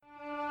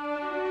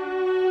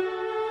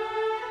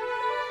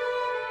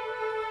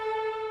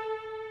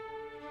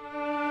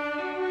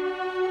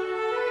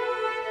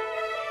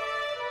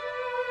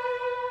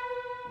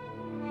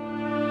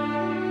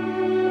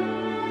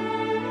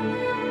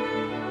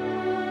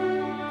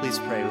Please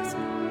pray with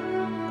me.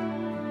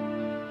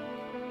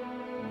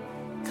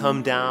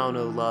 Come down,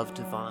 O love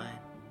divine.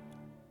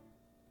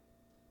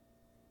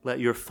 Let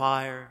your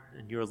fire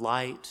and your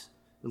light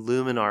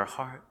illumine our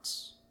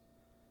hearts,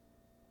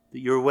 that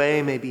your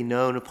way may be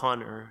known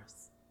upon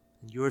earth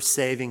and your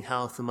saving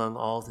health among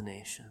all the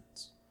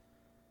nations.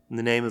 In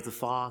the name of the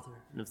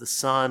Father, and of the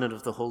Son, and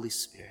of the Holy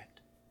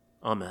Spirit.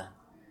 Amen.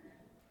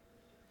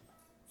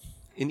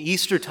 In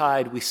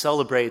Eastertide, we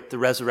celebrate the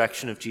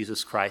resurrection of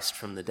Jesus Christ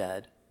from the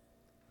dead.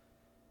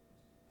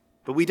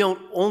 But we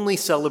don't only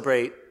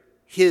celebrate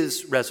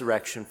his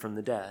resurrection from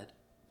the dead.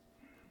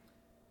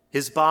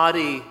 His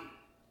body,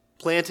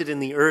 planted in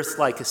the earth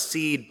like a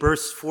seed,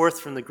 bursts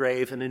forth from the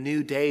grave, and a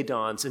new day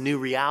dawns, a new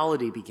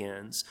reality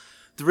begins.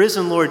 The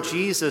risen Lord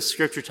Jesus,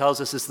 Scripture tells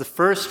us, is the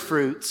first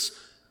fruits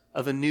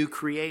of a new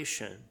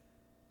creation.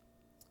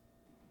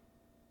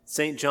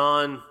 St.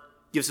 John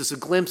gives us a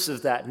glimpse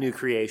of that new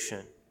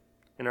creation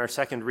in our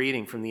second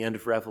reading from the end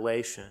of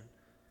Revelation.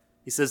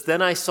 He says,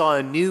 "Then I saw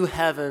a new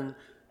heaven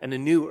and a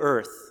new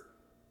earth.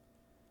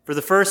 For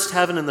the first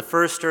heaven and the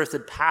first earth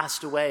had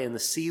passed away, and the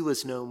sea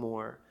was no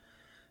more.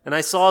 And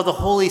I saw the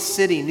holy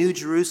city, New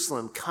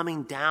Jerusalem,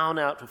 coming down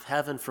out of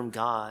heaven from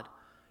God,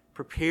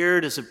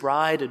 prepared as a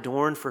bride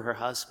adorned for her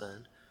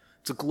husband."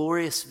 It's a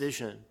glorious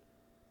vision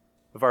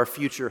of our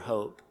future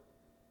hope.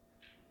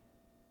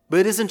 But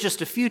it isn't just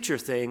a future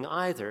thing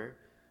either,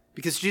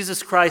 because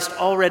Jesus Christ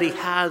already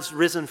has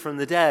risen from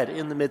the dead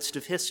in the midst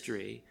of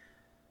history.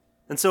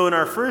 And so in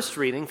our first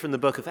reading from the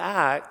book of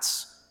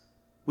Acts,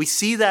 we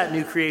see that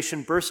new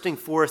creation bursting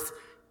forth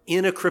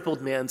in a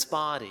crippled man's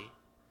body.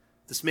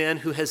 This man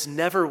who has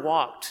never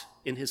walked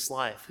in his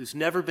life, who's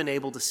never been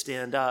able to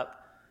stand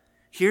up,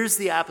 hears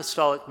the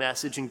apostolic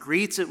message and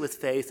greets it with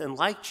faith. And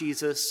like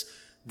Jesus,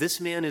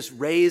 this man is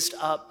raised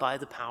up by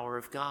the power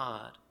of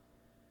God.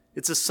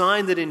 It's a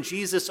sign that in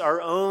Jesus,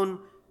 our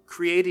own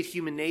created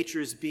human nature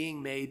is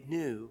being made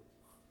new.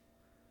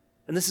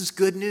 And this is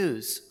good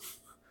news.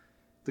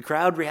 The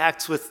crowd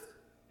reacts with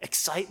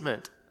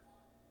excitement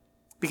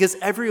because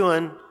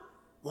everyone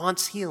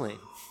wants healing.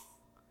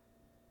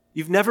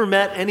 You've never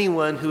met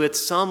anyone who at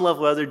some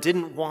level or other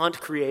didn't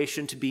want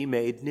creation to be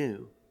made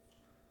new.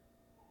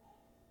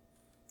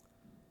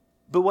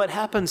 But what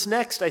happens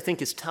next, I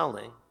think, is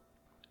telling.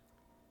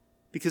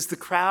 Because the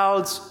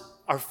crowds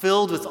are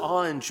filled with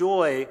awe and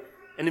joy,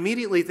 and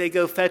immediately they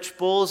go fetch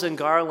bulls and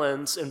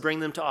garlands and bring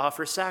them to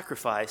offer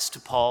sacrifice to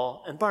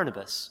Paul and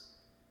Barnabas.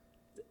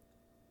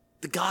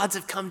 The gods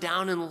have come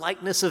down in the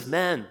likeness of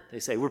men, they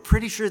say. We're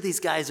pretty sure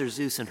these guys are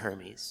Zeus and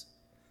Hermes.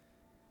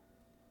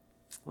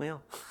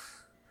 Well,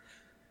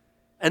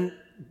 and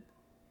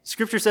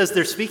Scripture says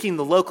they're speaking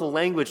the local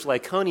language,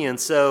 Lycaonian,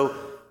 so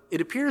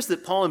it appears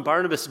that Paul and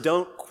Barnabas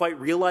don't quite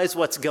realize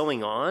what's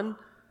going on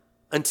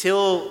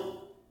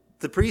until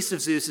the priest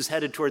of Zeus is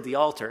headed toward the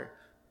altar.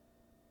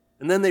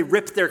 And then they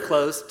rip their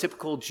clothes,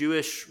 typical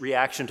Jewish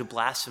reaction to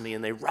blasphemy,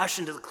 and they rush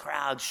into the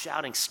crowd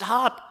shouting,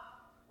 "Stop!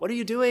 What are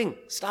you doing?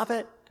 Stop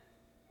it!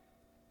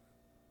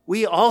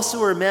 We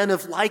also are men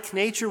of like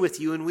nature with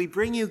you, and we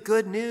bring you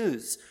good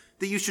news,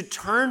 that you should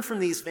turn from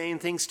these vain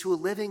things to a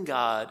living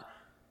God,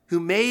 who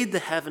made the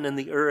heaven and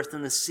the earth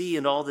and the sea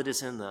and all that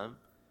is in them.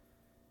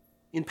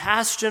 In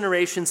past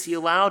generations, he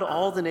allowed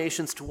all the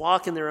nations to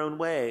walk in their own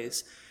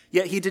ways,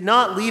 yet he did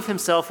not leave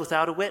himself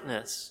without a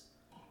witness.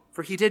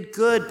 For he did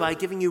good by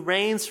giving you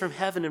rains from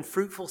heaven and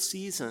fruitful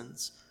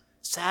seasons,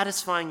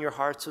 satisfying your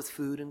hearts with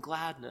food and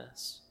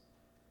gladness."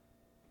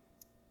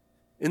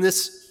 In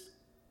this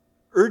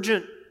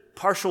urgent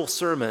partial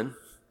sermon,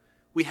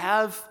 we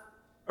have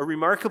a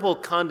remarkable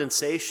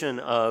condensation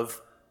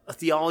of a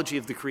theology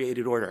of the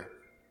created order.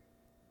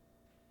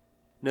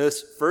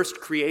 Notice,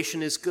 first,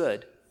 creation is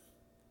good.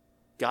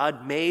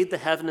 God made the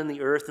heaven and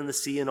the earth and the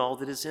sea and all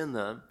that is in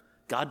them.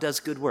 God does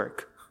good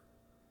work.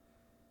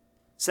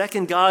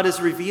 Second, God is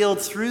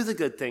revealed through the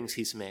good things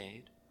he's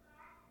made.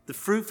 The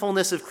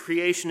fruitfulness of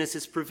creation is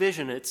his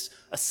provision. It's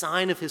a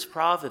sign of his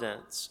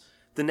providence.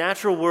 The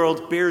natural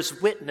world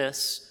bears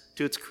witness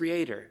to its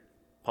creator,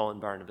 Paul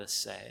and Barnabas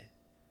say.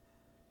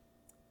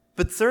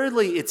 But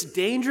thirdly, it's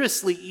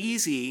dangerously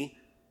easy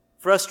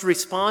for us to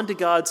respond to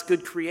God's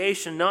good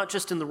creation, not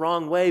just in the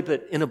wrong way,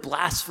 but in a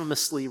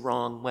blasphemously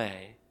wrong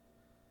way.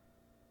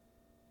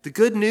 The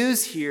good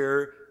news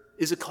here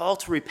is a call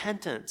to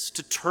repentance,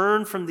 to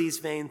turn from these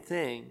vain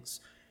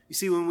things. You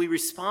see, when we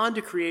respond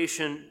to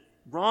creation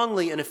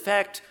wrongly, in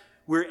effect,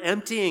 we're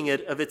emptying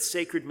it of its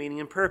sacred meaning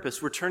and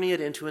purpose. We're turning it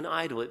into an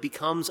idol. It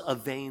becomes a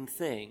vain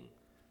thing.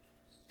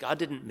 God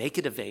didn't make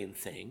it a vain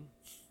thing,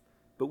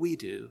 but we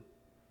do,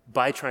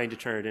 by trying to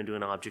turn it into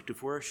an object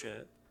of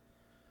worship.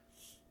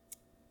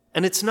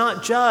 And it's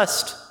not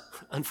just,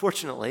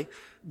 unfortunately,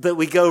 that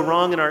we go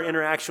wrong in our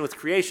interaction with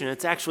creation.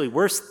 It's actually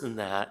worse than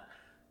that.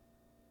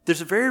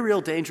 There's a very real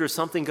danger of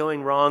something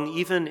going wrong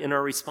even in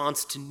our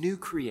response to new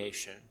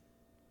creation.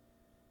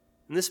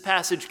 In this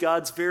passage,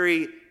 God's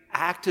very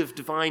active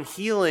divine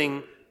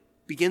healing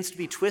begins to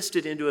be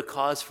twisted into a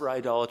cause for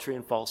idolatry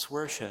and false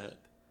worship.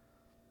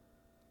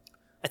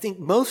 I think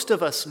most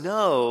of us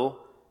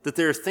know that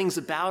there are things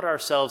about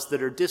ourselves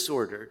that are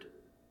disordered,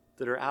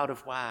 that are out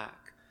of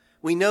whack.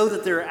 We know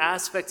that there are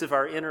aspects of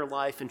our inner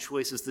life and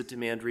choices that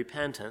demand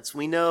repentance.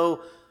 We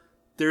know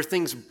there are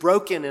things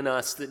broken in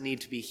us that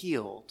need to be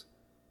healed.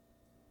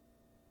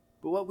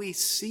 But what we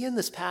see in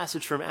this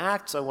passage from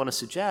Acts, I want to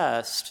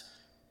suggest,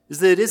 is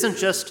that it isn't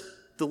just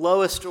the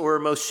lowest or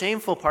most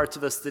shameful parts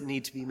of us that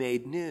need to be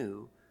made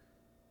new.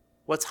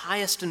 What's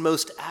highest and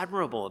most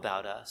admirable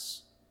about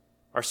us,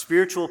 our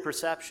spiritual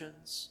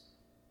perceptions,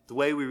 the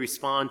way we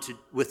respond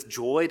with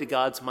joy to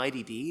God's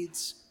mighty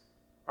deeds,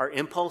 our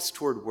impulse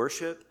toward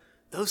worship,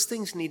 those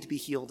things need to be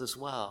healed as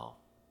well.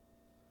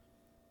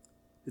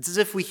 It's as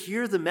if we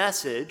hear the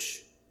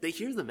message, they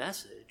hear the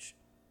message,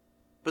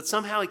 but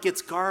somehow it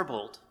gets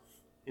garbled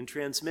in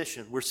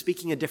transmission. We're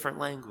speaking a different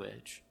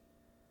language.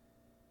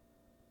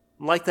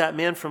 Like that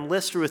man from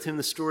Lystra with whom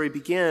the story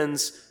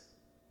begins,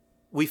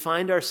 we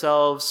find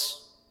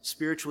ourselves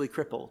spiritually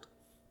crippled.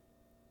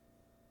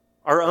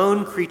 Our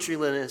own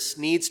creatureliness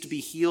needs to be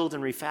healed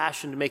and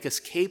refashioned to make us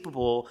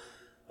capable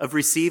of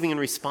receiving and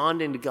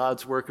responding to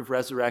God's work of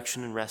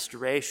resurrection and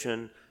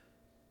restoration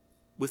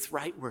with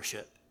right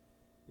worship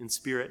in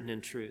spirit and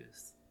in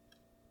truth.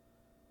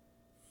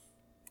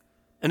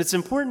 And it's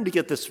important to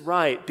get this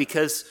right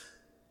because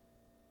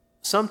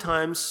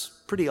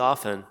sometimes, pretty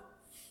often,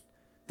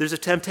 there's a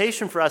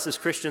temptation for us as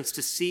Christians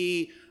to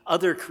see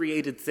other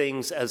created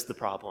things as the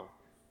problem.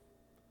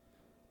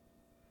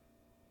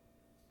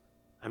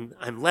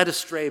 I'm led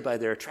astray by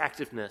their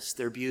attractiveness,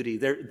 their beauty,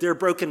 their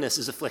brokenness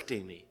is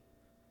afflicting me.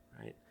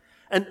 Right?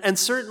 And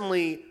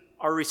certainly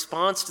our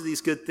response to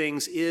these good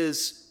things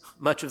is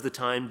much of the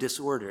time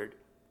disordered.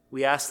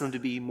 We ask them to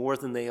be more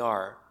than they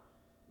are.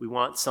 We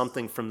want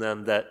something from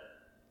them that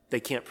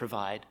they can't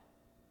provide.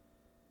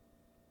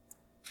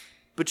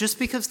 But just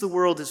because the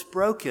world is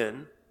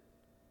broken,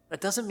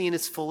 that doesn't mean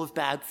it's full of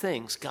bad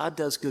things. God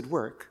does good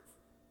work.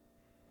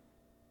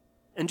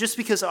 And just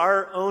because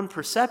our own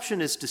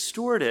perception is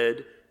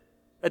distorted,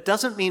 that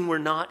doesn't mean we're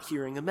not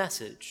hearing a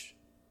message.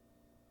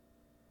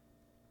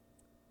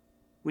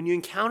 When you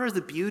encounter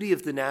the beauty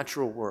of the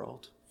natural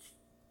world,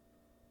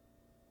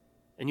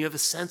 and you have a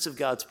sense of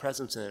God's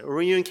presence in it, or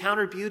when you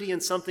encounter beauty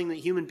in something that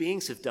human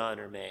beings have done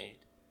or made,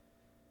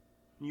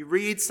 and you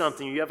read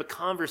something, or you have a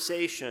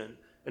conversation,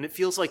 and it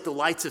feels like the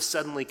lights have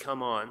suddenly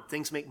come on,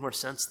 things make more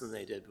sense than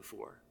they did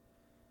before.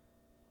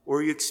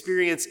 Or you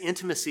experience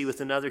intimacy with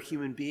another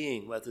human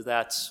being, whether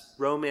that's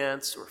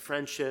romance or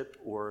friendship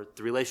or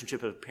the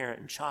relationship of a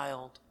parent and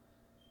child.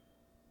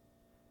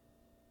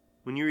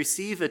 When you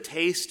receive a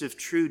taste of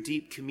true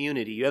deep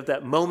community, you have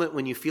that moment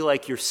when you feel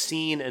like you're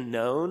seen and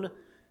known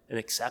and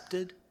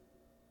accepted.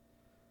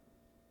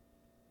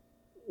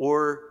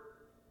 Or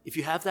if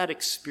you have that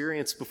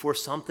experience before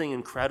something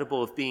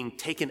incredible of being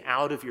taken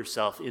out of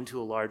yourself into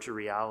a larger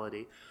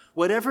reality,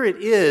 whatever it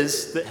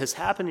is that has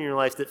happened in your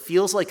life that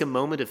feels like a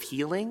moment of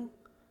healing,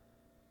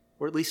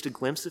 or at least a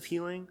glimpse of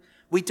healing,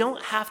 we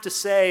don't have to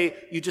say,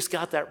 you just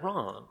got that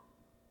wrong.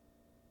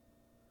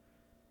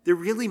 There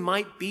really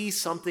might be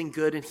something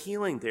good and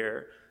healing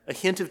there, a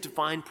hint of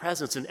divine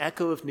presence, an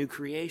echo of new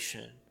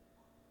creation.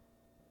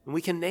 And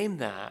we can name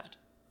that.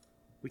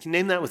 We can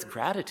name that with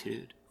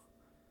gratitude.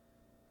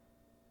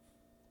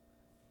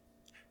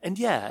 And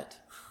yet,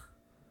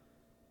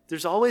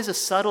 there's always a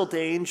subtle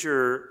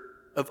danger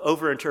of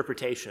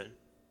overinterpretation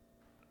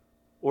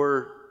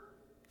or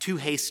too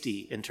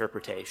hasty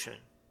interpretation.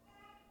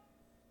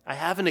 I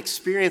have an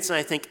experience and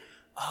I think,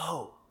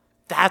 oh,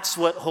 that's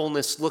what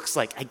wholeness looks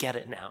like. I get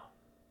it now.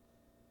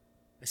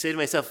 I say to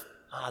myself,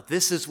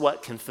 this is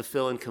what can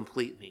fulfill and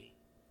complete me.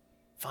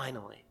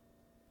 Finally.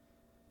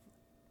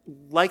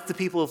 Like the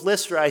people of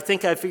Lystra, I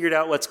think I've figured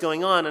out what's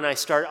going on and I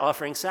start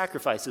offering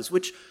sacrifices,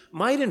 which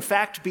might in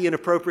fact be an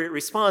appropriate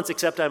response,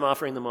 except I'm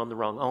offering them on the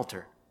wrong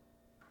altar.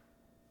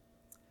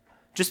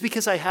 Just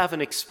because I have an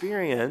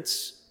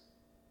experience,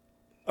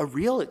 a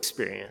real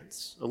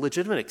experience, a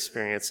legitimate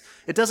experience,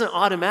 it doesn't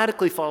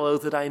automatically follow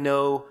that I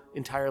know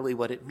entirely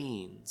what it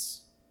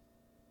means.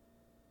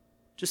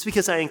 Just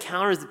because I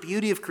encounter the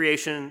beauty of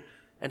creation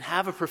and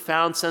have a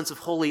profound sense of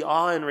holy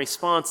awe and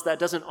response, that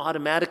doesn't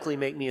automatically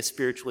make me a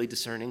spiritually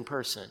discerning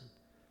person.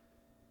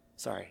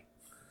 Sorry.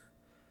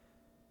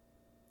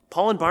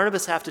 Paul and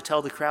Barnabas have to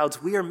tell the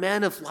crowds, we are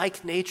men of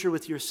like nature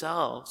with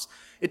yourselves.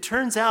 It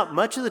turns out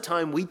much of the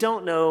time we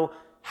don't know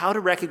how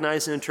to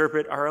recognize and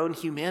interpret our own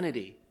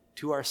humanity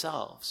to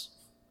ourselves.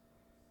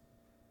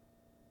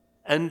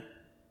 And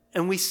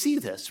we see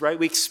this, right?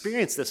 We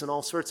experience this in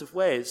all sorts of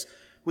ways.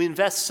 We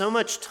invest so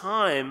much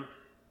time,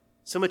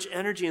 so much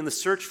energy in the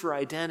search for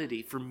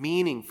identity, for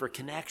meaning, for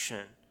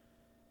connection,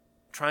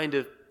 trying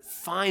to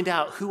find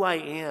out who I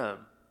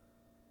am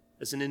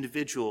as an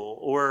individual,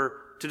 or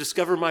to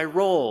discover my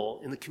role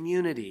in the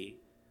community,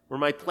 or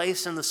my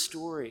place in the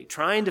story,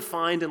 trying to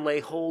find and lay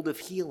hold of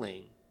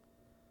healing,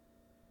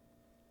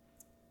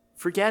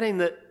 forgetting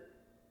that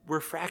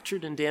we're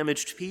fractured and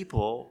damaged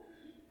people.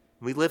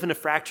 We live in a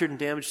fractured and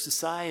damaged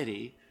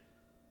society,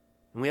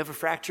 and we have a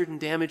fractured and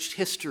damaged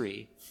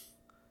history.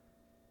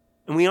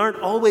 And we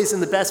aren't always in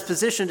the best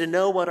position to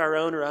know what our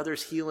own or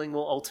others' healing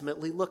will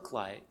ultimately look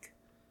like.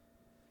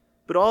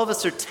 But all of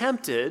us are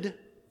tempted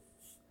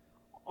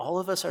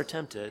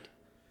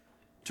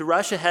to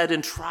rush ahead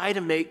and try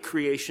to make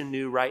creation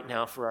new right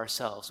now for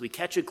ourselves. We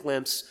catch a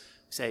glimpse,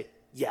 say,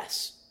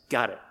 yes,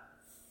 got it.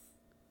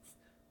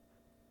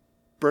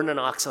 Burn an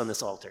ox on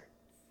this altar.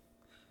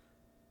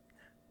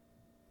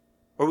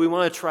 Or we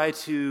want to try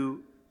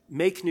to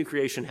make new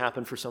creation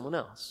happen for someone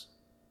else.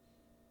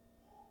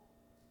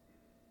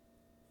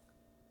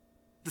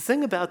 The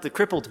thing about the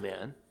crippled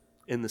man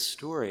in the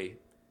story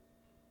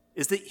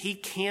is that he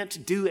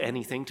can't do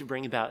anything to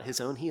bring about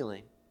his own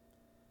healing.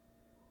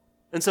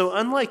 And so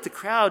unlike the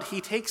crowd, he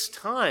takes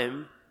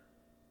time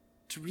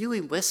to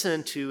really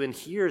listen to and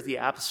hear the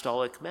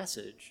apostolic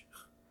message.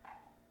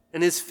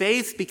 And his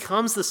faith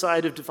becomes the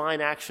side of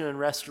divine action and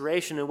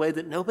restoration in a way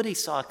that nobody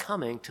saw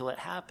coming till it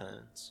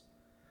happens.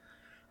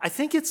 I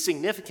think it's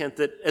significant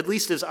that, at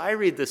least as I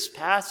read this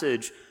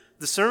passage,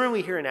 the sermon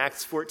we hear in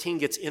Acts 14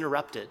 gets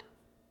interrupted.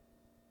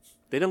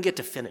 They don't get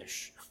to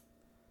finish.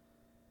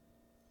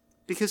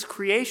 Because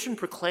creation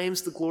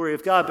proclaims the glory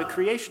of God, but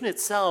creation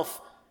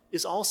itself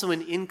is also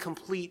an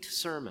incomplete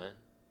sermon.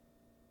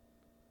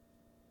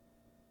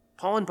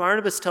 Paul and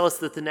Barnabas tell us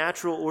that the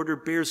natural order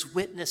bears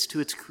witness to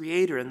its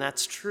creator, and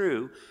that's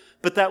true,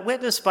 but that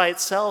witness by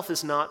itself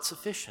is not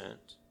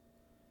sufficient.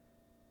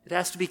 It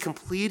has to be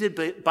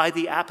completed by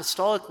the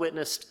apostolic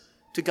witness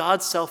to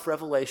God's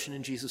self-revelation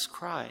in Jesus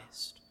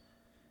Christ.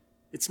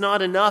 It's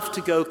not enough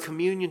to go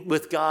communion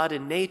with God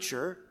in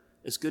nature,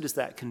 as good as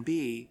that can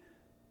be.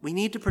 We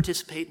need to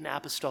participate in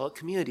apostolic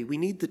community. We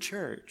need the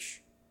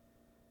church.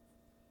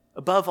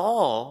 Above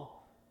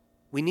all,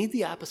 we need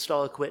the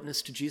apostolic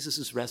witness to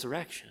Jesus'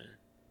 resurrection.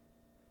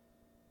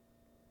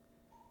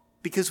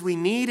 Because we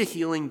need a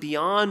healing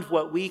beyond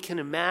what we can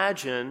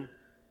imagine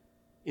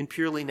in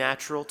purely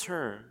natural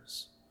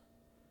terms,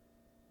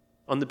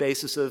 on the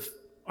basis of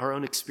our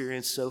own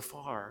experience so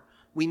far.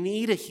 We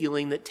need a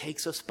healing that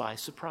takes us by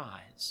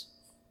surprise.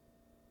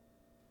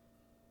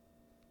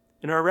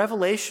 In our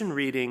Revelation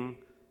reading,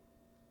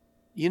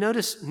 you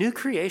notice new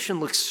creation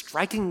looks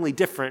strikingly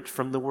different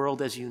from the world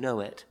as you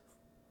know it.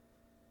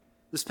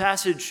 This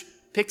passage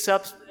picks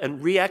up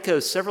and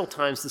re-echoes several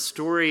times the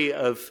story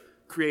of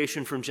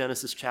creation from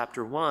Genesis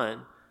chapter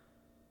 1.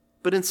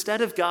 But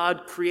instead of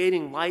God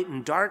creating light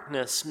and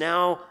darkness,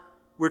 now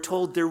we're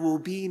told there will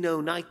be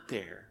no night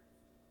there.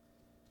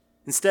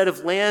 Instead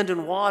of land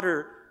and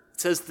water,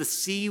 it says the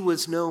sea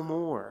was no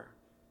more.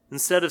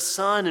 Instead of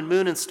sun and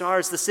moon and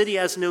stars, the city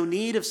has no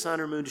need of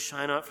sun or moon to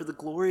shine on it, for the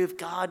glory of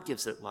God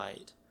gives it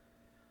light.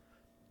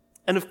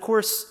 And of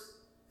course,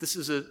 this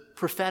is a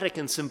prophetic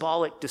and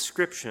symbolic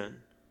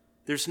description.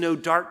 There's no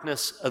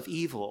darkness of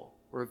evil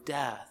or of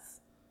death.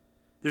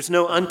 There's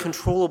no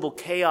uncontrollable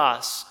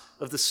chaos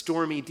of the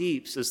stormy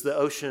deeps, as the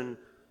ocean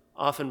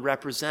often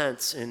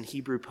represents in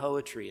Hebrew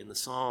poetry and the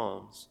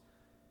Psalms.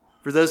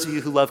 For those of you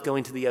who love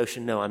going to the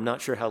ocean, no, I'm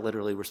not sure how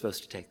literally we're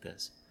supposed to take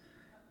this.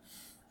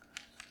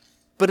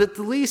 But at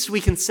the least we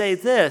can say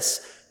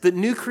this, that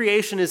new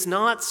creation is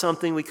not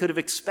something we could have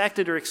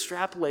expected or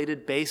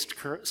extrapolated based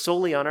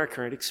solely on our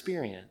current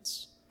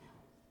experience.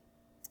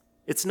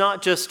 It's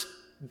not just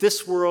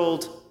this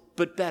world,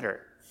 but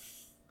better.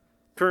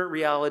 Current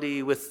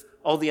reality with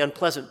all the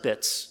unpleasant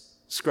bits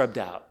scrubbed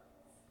out.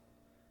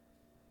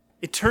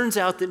 It turns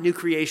out that new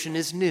creation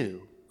is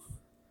new.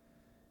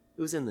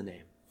 It was in the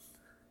name.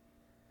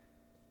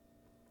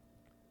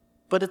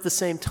 But at the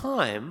same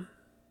time,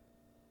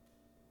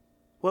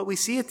 what we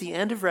see at the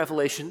end of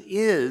Revelation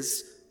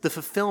is the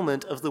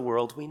fulfillment of the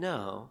world we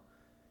know.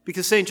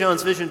 Because St.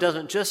 John's vision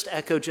doesn't just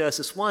echo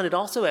Genesis 1, it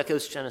also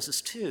echoes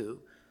Genesis 2.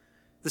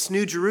 This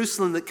new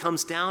Jerusalem that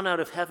comes down out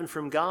of heaven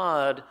from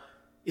God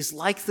is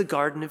like the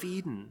Garden of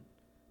Eden,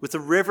 with a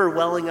river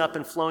welling up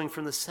and flowing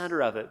from the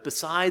center of it.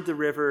 Beside the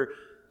river,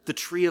 the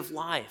tree of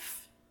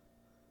life.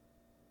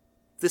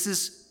 This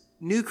is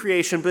new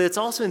creation, but it's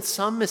also in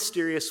some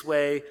mysterious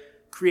way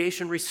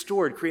creation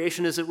restored,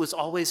 creation as it was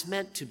always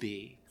meant to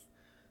be.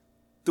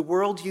 The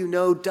world you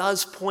know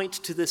does point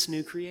to this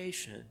new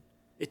creation.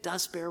 It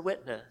does bear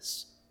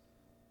witness.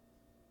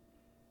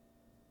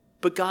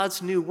 But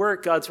God's new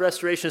work, God's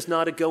restoration, is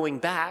not a going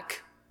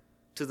back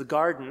to the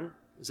garden,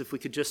 as if we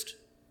could just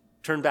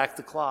turn back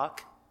the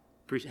clock,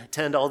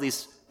 pretend all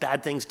these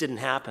bad things didn't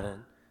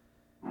happen.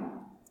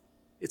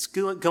 It's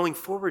going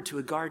forward to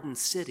a garden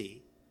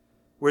city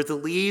where the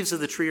leaves of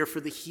the tree are for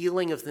the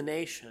healing of the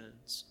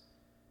nations.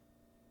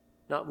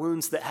 Not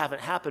wounds that haven't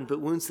happened,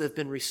 but wounds that have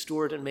been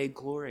restored and made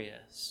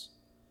glorious.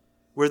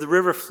 Where the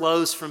river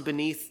flows from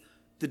beneath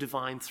the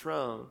divine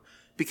throne.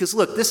 Because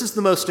look, this is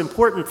the most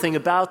important thing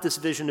about this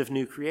vision of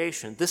new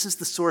creation. This is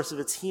the source of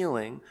its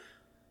healing.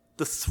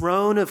 The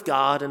throne of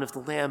God and of the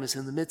Lamb is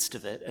in the midst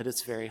of it at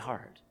its very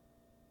heart.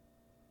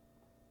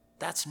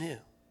 That's new.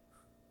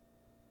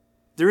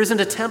 There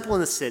isn't a temple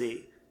in the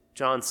city,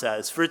 John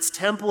says, for its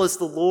temple is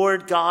the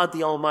Lord God,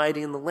 the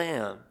Almighty, and the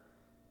Lamb.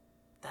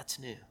 That's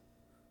new.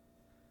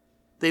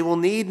 They will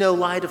need no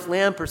light of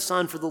lamp or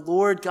sun, for the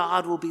Lord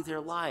God will be their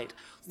light.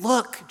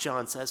 Look,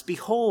 John says,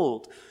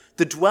 behold,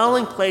 the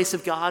dwelling place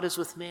of God is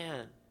with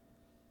man.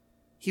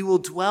 He will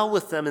dwell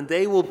with them, and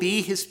they will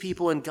be his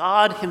people, and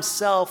God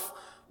himself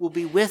will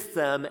be with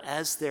them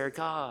as their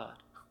God.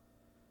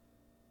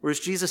 Whereas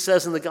Jesus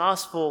says in the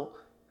gospel,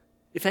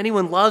 if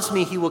anyone loves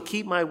me, he will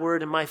keep my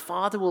word, and my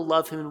Father will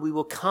love him, and we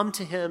will come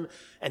to him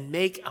and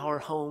make our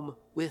home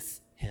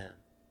with him.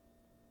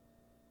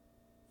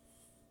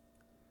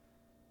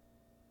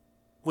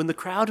 When the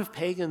crowd of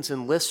pagans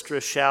in Lystra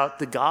shout,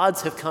 the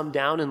gods have come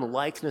down in the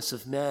likeness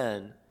of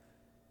men,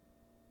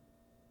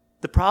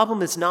 the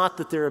problem is not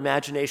that their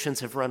imaginations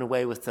have run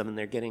away with them and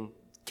they're getting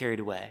carried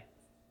away.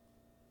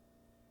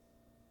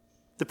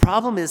 The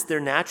problem is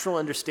their natural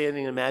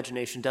understanding and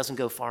imagination doesn't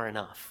go far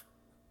enough.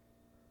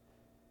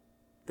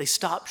 They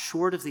stop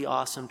short of the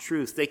awesome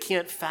truth. They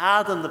can't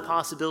fathom the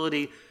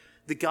possibility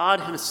that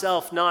God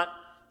himself, not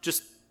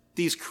just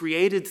these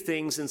created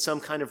things in some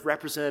kind of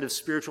representative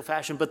spiritual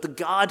fashion, but the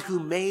God who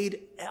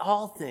made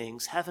all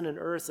things, heaven and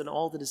earth and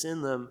all that is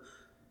in them,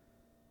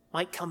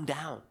 might come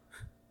down.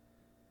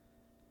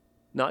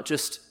 Not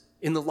just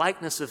in the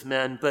likeness of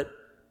men, but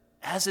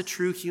as a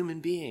true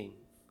human being,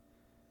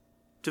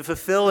 to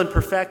fulfill and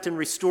perfect and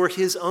restore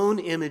his own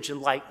image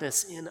and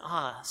likeness in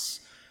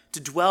us, to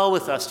dwell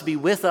with us, to be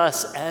with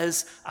us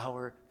as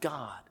our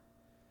God.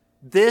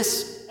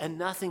 This and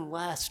nothing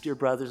less, dear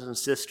brothers and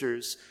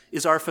sisters,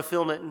 is our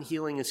fulfillment and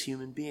healing as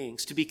human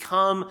beings, to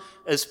become,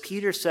 as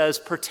Peter says,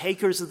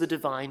 partakers of the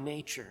divine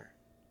nature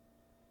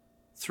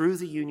through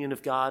the union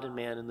of God and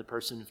man in the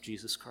person of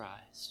Jesus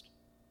Christ.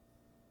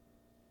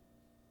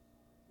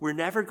 We're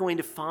never going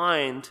to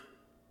find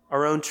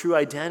our own true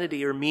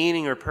identity or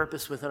meaning or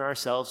purpose within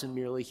ourselves in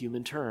merely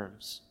human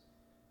terms.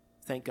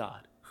 Thank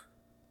God.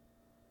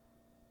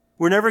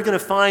 We're never going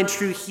to find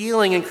true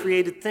healing in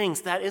created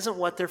things. That isn't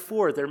what they're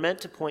for. They're meant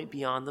to point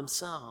beyond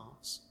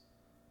themselves.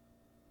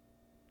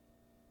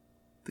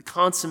 The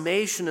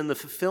consummation and the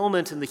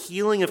fulfillment and the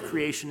healing of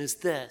creation is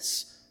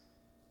this: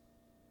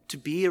 to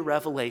be a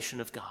revelation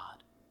of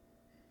God,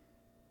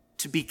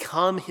 to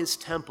become his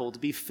temple, to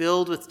be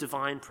filled with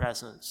divine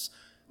presence,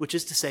 which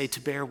is to say, to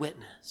bear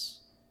witness.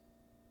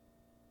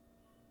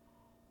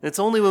 And it's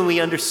only when we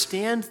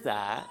understand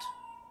that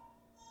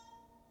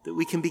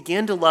we can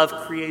begin to love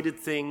created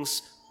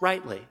things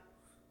rightly,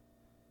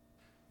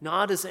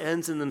 not as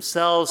ends in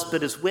themselves,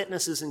 but as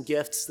witnesses and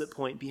gifts that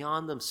point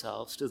beyond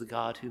themselves to the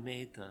God who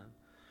made them.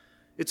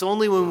 It's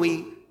only when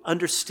we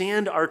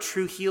understand our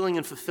true healing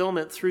and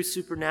fulfillment through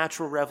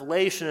supernatural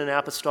revelation and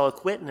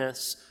apostolic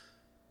witness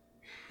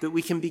that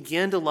we can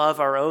begin to love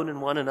our own and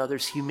one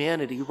another's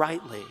humanity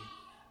rightly,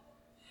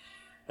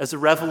 as a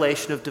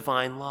revelation of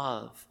divine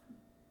love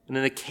and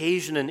an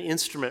occasion and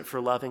instrument for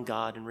loving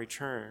God in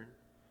return.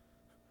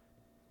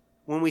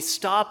 When we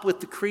stop with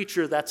the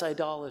creature, that's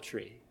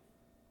idolatry.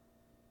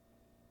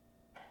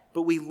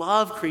 But we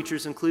love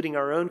creatures, including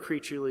our own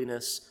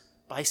creatureliness,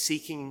 by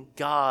seeking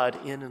God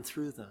in and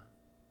through them.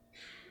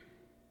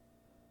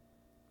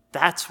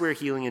 That's where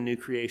healing and new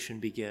creation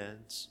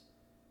begins.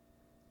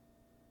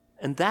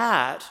 And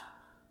that,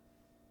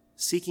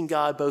 seeking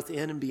God both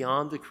in and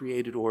beyond the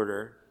created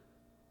order,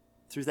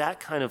 through that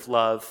kind of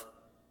love,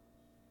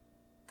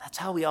 that's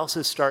how we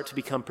also start to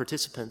become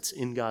participants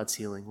in God's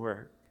healing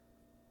work.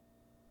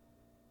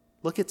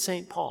 Look at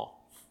St.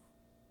 Paul.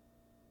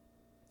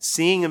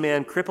 Seeing a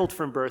man crippled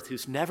from birth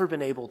who's never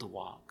been able to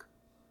walk,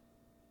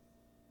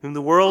 whom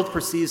the world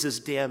perceives as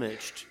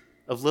damaged,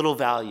 of little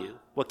value,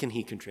 what can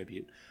he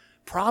contribute?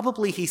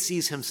 Probably he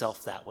sees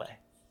himself that way.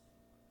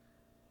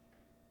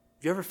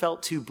 Have you ever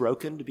felt too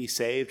broken to be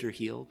saved or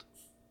healed?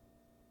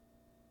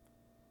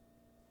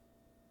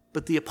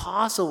 But the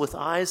apostle, with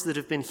eyes that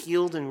have been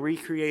healed and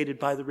recreated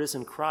by the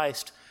risen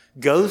Christ,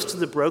 goes to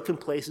the broken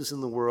places in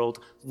the world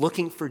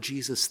looking for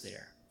Jesus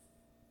there.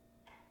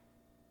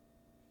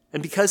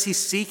 And because he's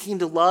seeking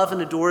to love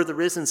and adore the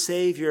risen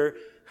Savior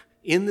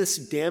in this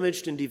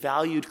damaged and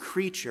devalued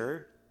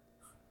creature,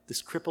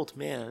 this crippled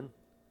man,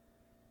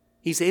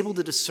 he's able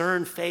to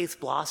discern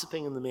faith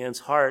blossoming in the man's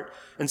heart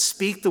and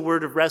speak the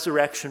word of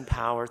resurrection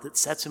power that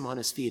sets him on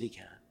his feet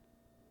again.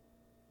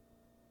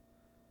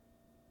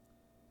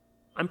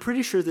 I'm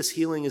pretty sure this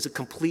healing is a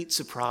complete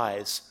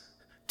surprise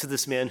to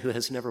this man who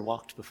has never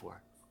walked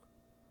before.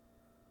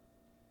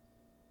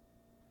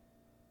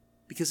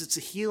 Because it's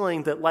a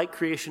healing that, like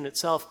creation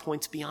itself,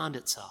 points beyond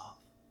itself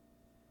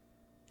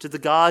to the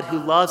God who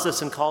loves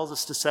us and calls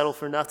us to settle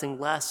for nothing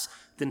less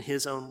than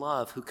his own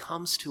love, who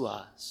comes to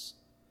us,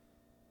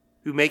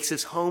 who makes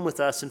his home with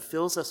us and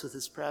fills us with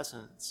his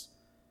presence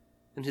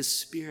and his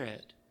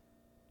Spirit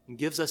and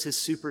gives us his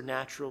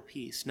supernatural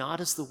peace, not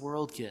as the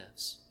world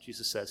gives,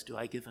 Jesus says, do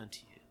I give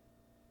unto you.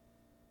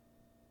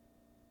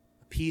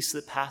 A peace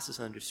that passes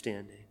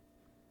understanding.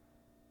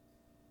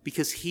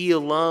 Because he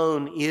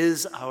alone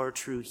is our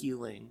true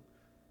healing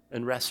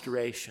and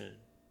restoration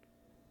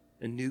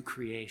and new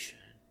creation.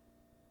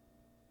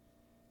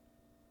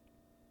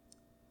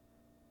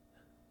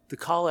 The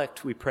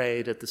collect we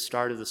prayed at the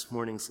start of this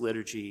morning's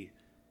liturgy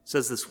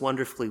says this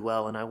wonderfully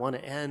well, and I want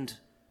to end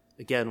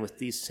again with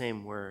these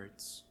same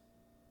words.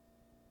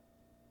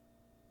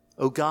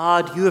 O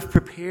God, you have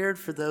prepared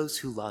for those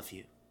who love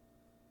you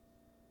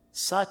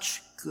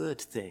such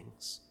good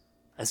things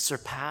as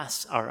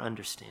surpass our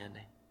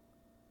understanding.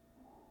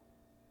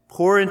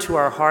 Pour into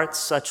our hearts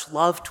such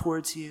love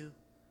towards you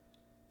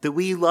that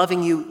we,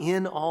 loving you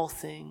in all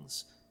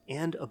things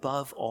and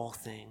above all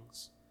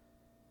things,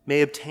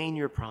 may obtain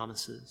your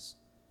promises,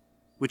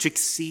 which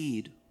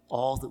exceed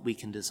all that we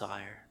can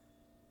desire.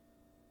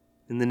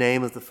 In the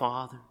name of the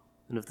Father,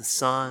 and of the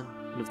Son,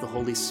 and of the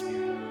Holy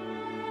Spirit.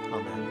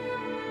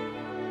 Amen.